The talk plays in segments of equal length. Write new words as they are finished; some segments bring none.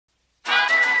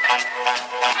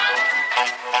And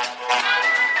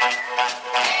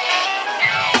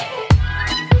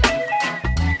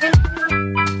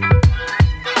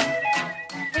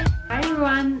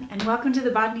welcome to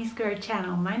the Botany Squared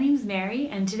channel. My name is Mary,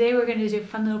 and today we're going to do a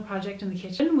fun little project in the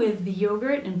kitchen with the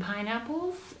yogurt and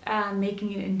pineapples,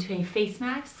 making it into a face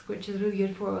mask, which is really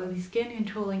good for oily skin,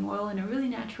 controlling oil in a really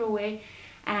natural way,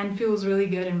 and feels really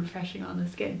good and refreshing on the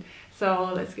skin.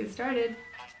 So let's get started.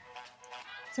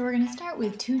 So we're going to start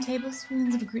with 2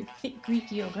 tablespoons of thick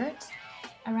Greek yogurt,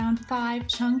 around 5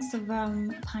 chunks of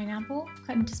pineapple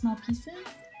cut into small pieces,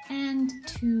 and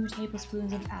 2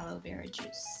 tablespoons of aloe vera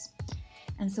juice.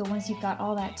 And so once you've got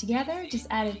all that together, just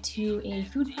add it to a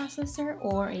food processor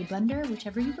or a blender,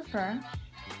 whichever you prefer,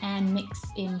 and mix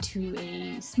into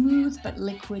a smooth but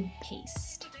liquid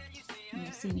paste. And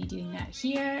you'll see me doing that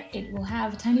here. It will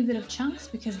have a tiny bit of chunks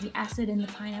because the acid in the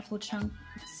pineapple chunks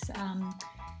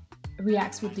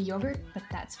reacts with the yogurt, but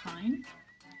that's fine.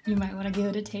 You might want to give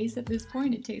it a taste at this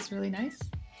point. It tastes really nice.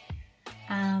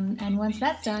 And once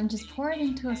that's done, just pour it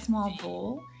into a small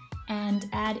bowl and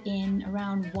add in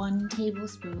around 1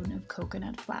 tablespoon of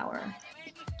coconut flour,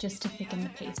 just to thicken the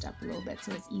paste up a little bit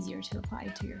so it's easier to apply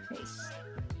to your face.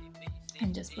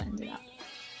 And just blend it up.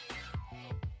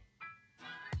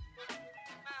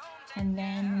 And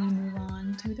then we move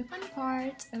on to the fun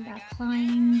part of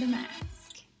applying the mask.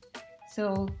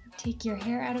 So take your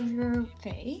hair out of your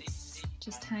face,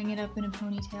 just hang it up in a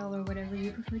ponytail or whatever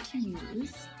you prefer to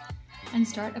use, and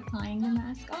start applying the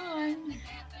mask on.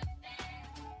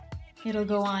 It'll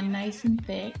go on nice and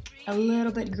thick, a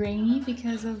little bit grainy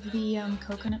because of the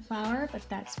coconut flour, but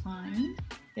that's fine.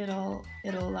 It'll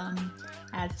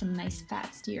add some nice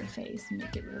fats to your face and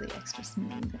make it really extra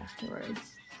smooth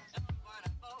afterwards.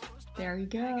 There we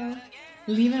go.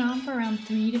 Leave it on for around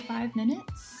 3 to 5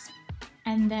 minutes,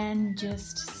 and then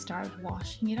just start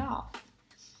washing it off.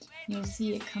 You'll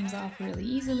see it comes off really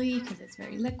easily because it's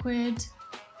very liquid.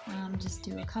 Just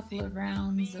do a couple of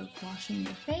rounds of washing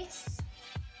your face.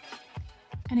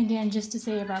 And again, just to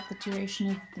say about the duration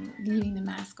of leaving the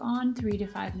mask on, 3 to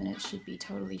 5 minutes should be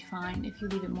totally fine. If you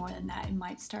leave it more than that, it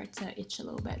might start to itch a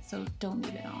little bit, so don't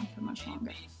leave it on for much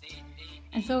longer.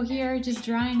 And so here, just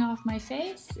drying off my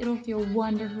face, it'll feel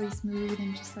wonderfully smooth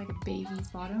and just like a baby's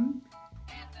bottom.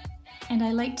 And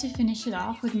I like to finish it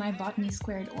off with my Botany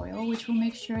Squared oil, which will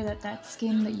make sure that that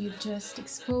skin that you've just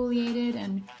exfoliated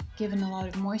and given a lot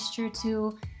of moisture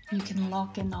to, you can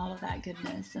lock in all of that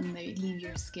goodness and they leave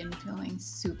your skin feeling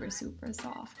super, super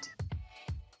soft.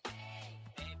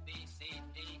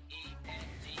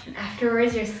 And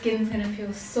afterwards, your skin's gonna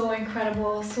feel so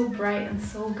incredible, so bright and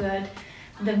so good.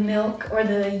 The milk or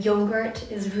the yogurt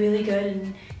is really good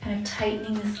in kind of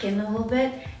tightening the skin a little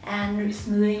bit and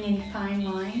smoothing any fine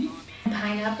lines.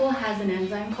 Pineapple has an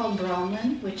enzyme called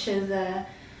bromelain, which is a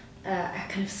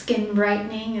kind of skin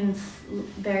brightening and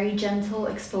very gentle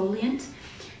exfoliant.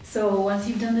 So once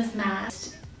you've done this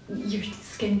mask, your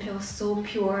skin feels so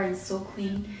pure and so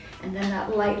clean, and then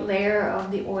that light layer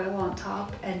of the oil on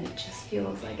top, and it just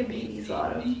feels like a baby's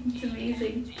bottom. It's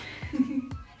amazing.